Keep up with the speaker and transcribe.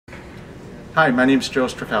Hi, my name is Joe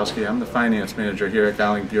Strakowski. I'm the finance manager here at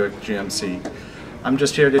Dowling Buick GMC. I'm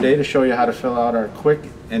just here today to show you how to fill out our quick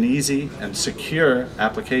and easy and secure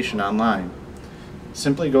application online.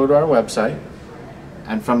 Simply go to our website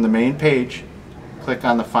and from the main page, click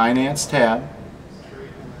on the Finance tab,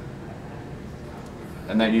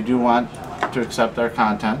 and that you do want to accept our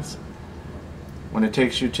contents. When it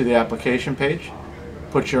takes you to the application page,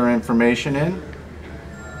 put your information in.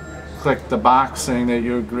 Click the box saying that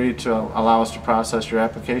you agree to allow us to process your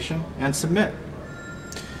application and submit.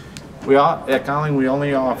 At Dowling, we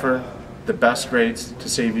only offer the best rates to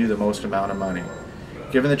save you the most amount of money.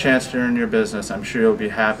 Given the chance to earn your business, I'm sure you'll be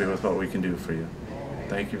happy with what we can do for you.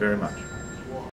 Thank you very much.